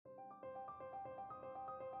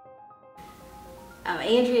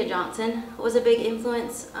Andrea Johnson was a big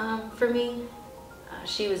influence for me.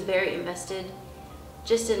 She was very invested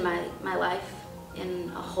just in my life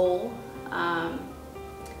in a whole.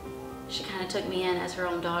 She kind of took me in as her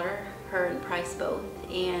own daughter, her and Price both,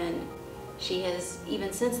 and she has,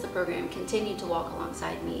 even since the program, continued to walk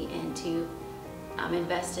alongside me and to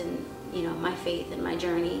invest in, my faith and my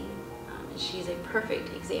journey. And she's a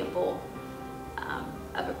perfect example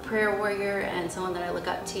of a prayer warrior and someone that I look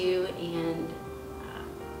up to, and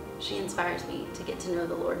she inspires me to get to know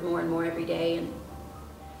the Lord more and more every day. And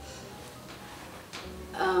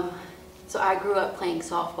so I grew up playing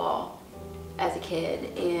softball as a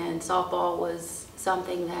kid, and softball was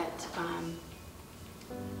something that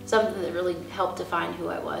really helped define who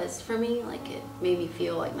I was for me. Like, it made me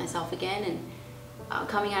feel like myself again. And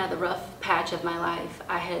coming out of the rough patch of my life,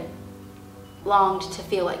 I had longed to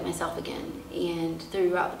feel like myself again. And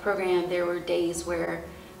throughout the program, there were days where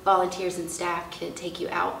volunteers and staff could take you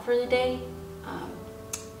out for the day.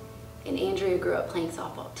 And Andrea grew up playing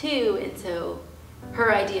softball too, and so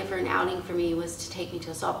her idea for an outing for me was to take me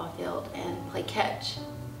to a softball field and play catch.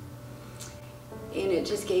 And it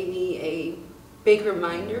just gave me a big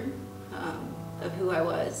reminder of who I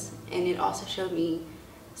was, and it also showed me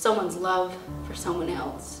someone's love for someone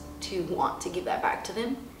else to want to give that back to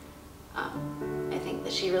them. I think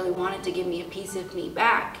that she really wanted to give me a piece of me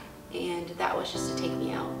back, and that was just to take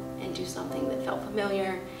me out and do something that felt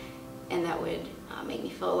familiar and that would make me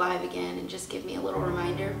feel alive again and just give me a little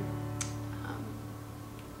reminder.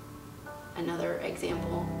 Another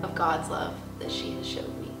example of God's love that she has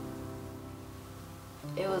showed me.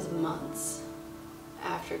 It was months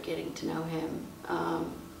after getting to know him. I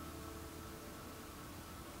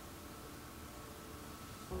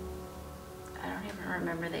don't even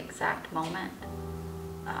remember the exact moment.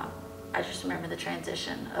 I just remember the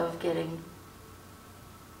transition of getting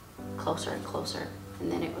closer and closer,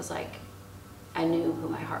 and then it was like I knew who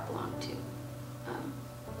my heart belonged to.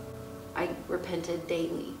 I repented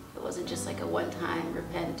daily. It wasn't just like a one-time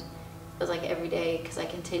repent. It was like every day, because I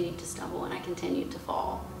continued to stumble and I continued to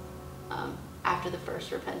fall after the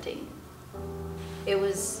first repenting. It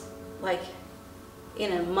was like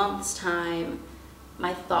in a month's time,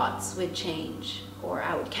 my thoughts would change, or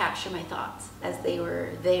I would capture my thoughts as they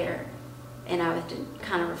were there, and I would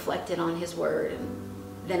kind of reflect it on his word, and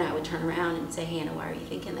then I would turn around and say, Hannah, why are you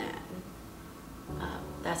thinking that?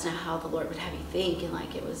 That's not how the Lord would have you think. And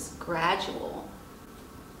like, it was gradual.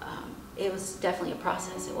 It was definitely a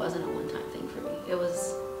process. It wasn't a one-time thing for me. It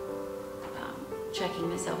was checking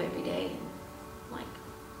myself every day and like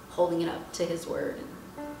holding it up to his word.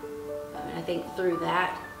 And I think through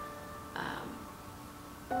that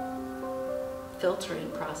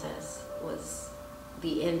filtering process, was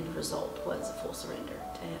the end result was a full surrender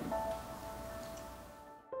to him.